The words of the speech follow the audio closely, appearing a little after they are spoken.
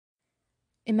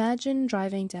Imagine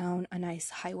driving down a nice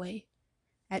highway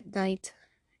at night,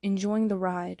 enjoying the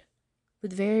ride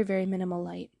with very, very minimal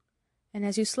light. And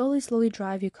as you slowly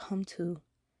drive, you come to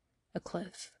a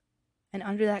cliff. And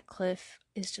under that cliff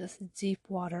is just deep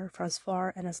water for as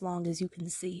far and as long as you can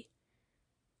see.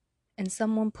 And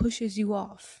someone pushes you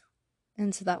off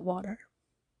into that water.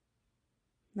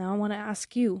 Now I want to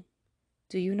ask you,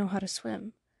 do you know how to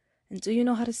swim? And do you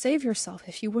know how to save yourself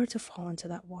if you were to fall into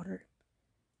that water?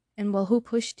 And well, who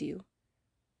pushed you?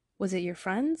 Was it your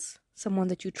friends? Someone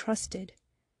that you trusted?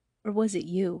 Or was it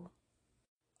you?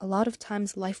 A lot of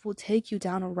times life will take you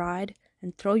down a ride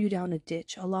and throw you down a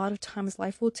ditch. A lot of times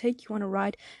life will take you on a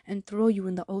ride and throw you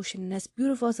in the ocean. And as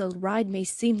beautiful as a ride may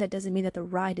seem, that doesn't mean that the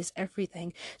ride is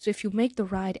everything. So if you make the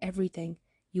ride everything,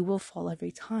 you will fall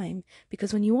every time.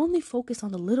 Because when you only focus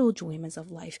on the little enjoyments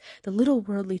of life, the little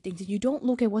worldly things, and you don't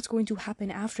look at what's going to happen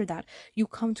after that, you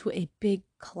come to a big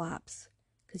collapse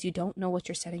because you don't know what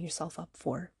you're setting yourself up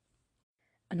for.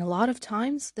 And a lot of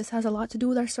times, this has a lot to do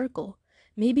with our circle.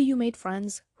 Maybe you made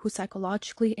friends who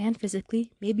psychologically and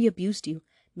physically maybe abused you.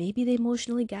 Maybe they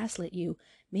emotionally gaslit you.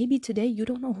 Maybe today you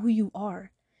don't know who you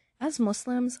are. As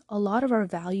Muslims, a lot of our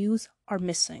values are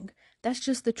missing. That's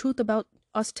just the truth about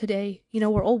us today.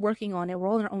 We're all working on it. We're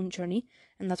all on our own journey,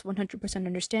 and that's 100%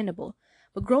 understandable.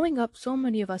 But growing up, so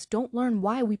many of us don't learn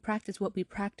why we practice what we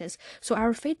practice. So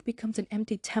our faith becomes an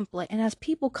empty template. And as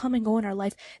people come and go in our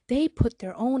life, they put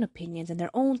their own opinions and their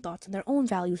own thoughts and their own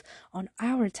values on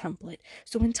our template.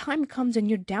 So when time comes and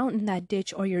you're down in that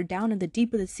ditch or you're down in the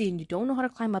deep of the sea and you don't know how to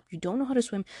climb up, you don't know how to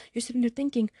swim, you're sitting there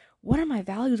thinking, what are my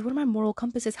values? What are my moral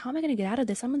compasses? How am I going to get out of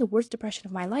this? I'm in the worst depression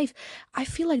of my life. I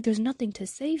feel like there's nothing to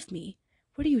save me.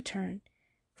 Where do you turn?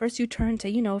 First you turn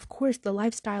to, of course, the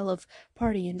lifestyle of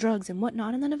party and drugs and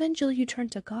whatnot, and then eventually you turn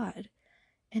to God.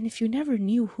 And if you never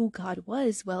knew who God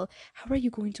was, well, how are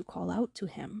you going to call out to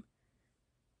him?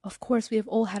 Of course, we have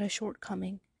all had a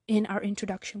shortcoming in our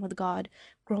introduction with God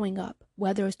growing up,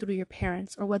 whether it's through your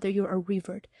parents or whether you're a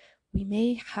revert. We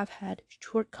may have had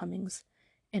shortcomings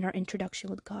in our introduction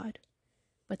with God.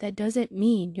 But that doesn't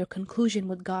mean your conclusion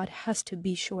with God has to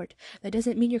be short. That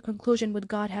doesn't mean your conclusion with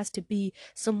God has to be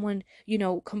someone,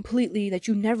 completely that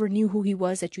you never knew who he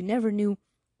was, that you never knew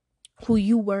who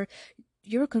you were.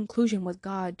 Your conclusion with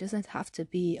God doesn't have to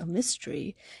be a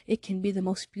mystery. It can be the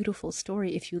most beautiful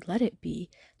story if you let it be.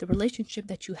 The relationship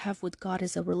that you have with God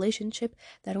is a relationship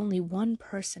that only one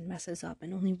person messes up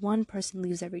and only one person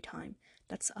leaves every time.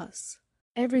 That's us.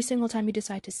 Every single time you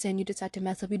decide to sin, you decide to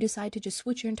mess up, you decide to just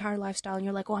switch your entire lifestyle, and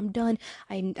you're like, oh, I'm done.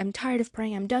 I'm tired of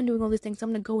praying. I'm done doing all these things.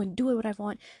 I'm going to go and do what I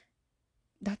want.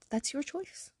 That's your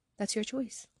choice. That's your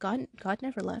choice. God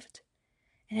never left.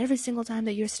 And every single time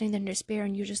that you're sitting there in despair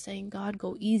and you're just saying, God,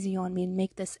 go easy on me and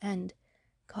make this end,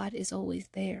 God is always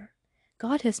there.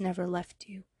 God has never left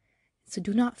you. So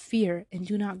do not fear and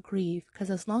do not grieve, because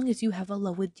as long as you have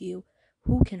Allah with you,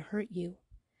 who can hurt you?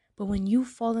 But when you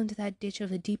fall into that ditch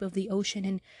of the deep of the ocean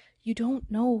and you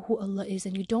don't know who Allah is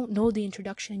and you don't know the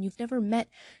introduction and you've never met,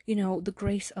 the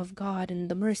grace of God and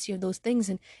the mercy of those things,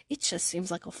 and it just seems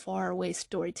like a faraway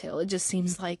story tale. It just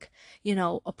seems like,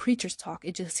 a preacher's talk.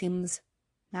 It just seems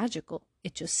magical.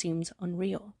 It just seems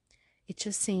unreal. It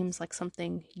just seems like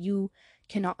something you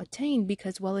cannot attain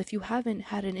because, well, if you haven't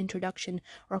had an introduction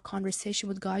or a conversation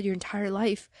with God your entire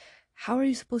life, how are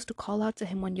you supposed to call out to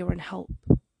him when you're in help?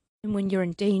 And when you're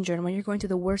in danger and when you're going through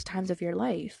the worst times of your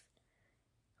life?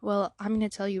 Well, I'm going to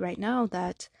tell you right now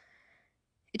that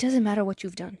it doesn't matter what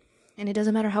you've done. And it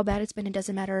doesn't matter how bad it's been. It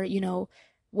doesn't matter,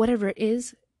 whatever it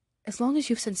is. As long as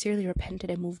you've sincerely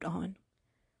repented and moved on,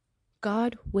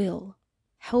 God will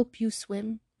help you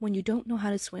swim when you don't know how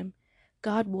to swim.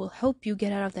 God will help you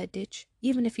get out of that ditch,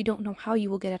 even if you don't know how you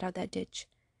will get out of that ditch,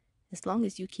 as long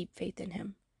as you keep faith in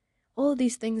him. All of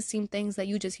these things seem things that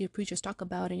you just hear preachers talk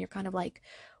about, and you're kind of like,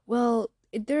 well,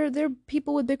 they're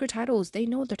people with bigger titles. They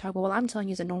know what they're talking about. Well, I'm telling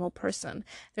you as a normal person,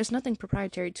 there's nothing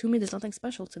proprietary to me. There's nothing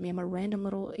special to me. I'm a random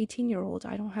little 18-year-old.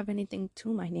 I don't have anything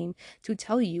to my name to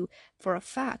tell you for a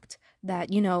fact that,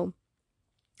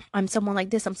 I'm someone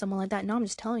like this, I'm someone like that. No, I'm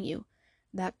just telling you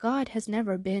that God has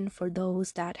never been for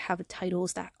those that have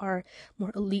titles that are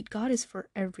more elite. God is for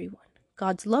everyone.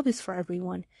 God's love is for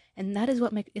everyone. And that is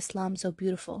what makes Islam so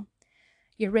beautiful.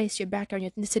 Your race, your background,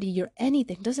 your ethnicity, your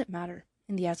anything doesn't matter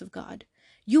in the eyes of God.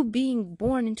 You being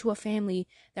born into a family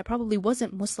that probably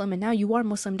wasn't Muslim and now you are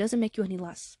Muslim doesn't make you any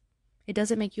less. It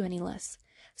doesn't make you any less.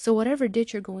 So whatever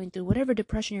ditch you're going through, whatever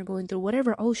depression you're going through,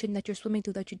 whatever ocean that you're swimming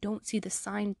through that you don't see the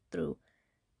sign through,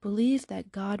 believe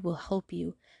that God will help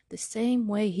you the same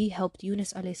way he helped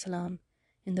Yunus alayhi salam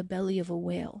in the belly of a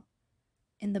whale.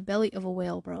 In the belly of a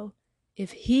whale, bro.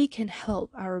 If he can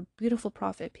help our beautiful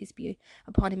Prophet, peace be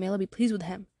upon him, may Allah be pleased with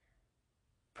him,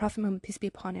 Prophet Muhammad, peace be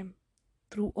upon him,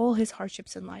 through all his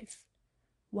hardships in life,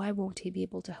 why won't he be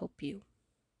able to help you?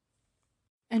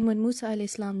 And when Musa alayhi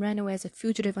salam ran away as a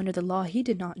fugitive under the law, he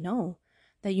did not know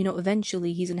that,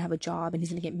 eventually he's going to have a job and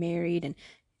he's going to get married. And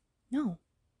no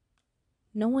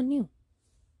one knew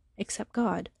except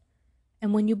God.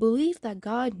 And when you believe that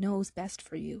God knows best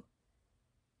for you,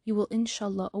 you will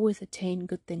inshallah always attain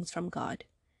good things from God.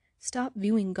 Stop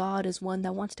viewing God as one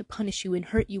that wants to punish you and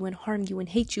hurt you and harm you and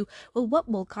hate you. Well, what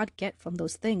will God get from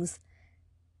those things?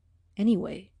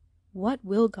 Anyway, what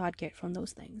will God get from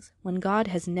those things when God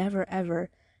has never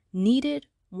ever needed,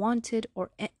 wanted,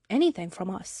 or anything from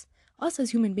us? Us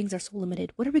as human beings are so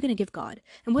limited. What are we going to give God?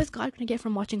 And what is God going to get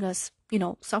from watching us,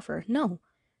 suffer? No,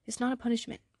 it's not a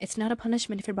punishment. It's not a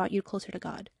punishment if it brought you closer to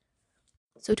God.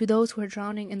 So to those who are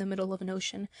drowning in the middle of an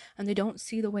ocean and they don't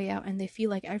see the way out and they feel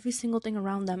like every single thing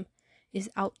around them is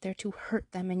out there to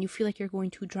hurt them and you feel like you're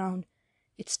going to drown,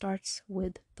 it starts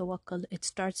with tawakkul. It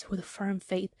starts with a firm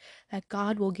faith that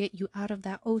God will get you out of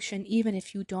that ocean even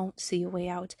if you don't see a way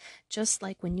out. Just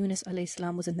like when Yunus alayhi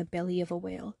salam was in the belly of a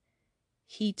whale,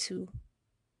 he too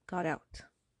got out.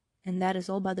 And that is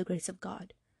all by the grace of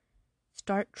God.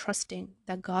 Start trusting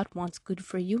that God wants good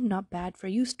for you, not bad for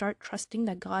you. Start trusting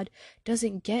that God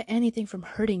doesn't get anything from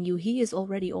hurting you. He is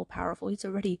already all-powerful. He's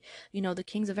already, the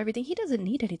kings of everything. He doesn't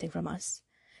need anything from us.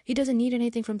 He doesn't need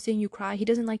anything from seeing you cry. He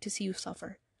doesn't like to see you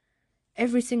suffer.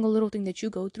 Every single little thing that you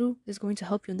go through is going to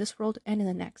help you in this world and in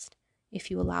the next,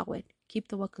 if you allow it. Keep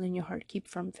the tawakkul in your heart. Keep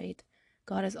firm faith.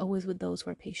 God is always with those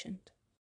who are patient.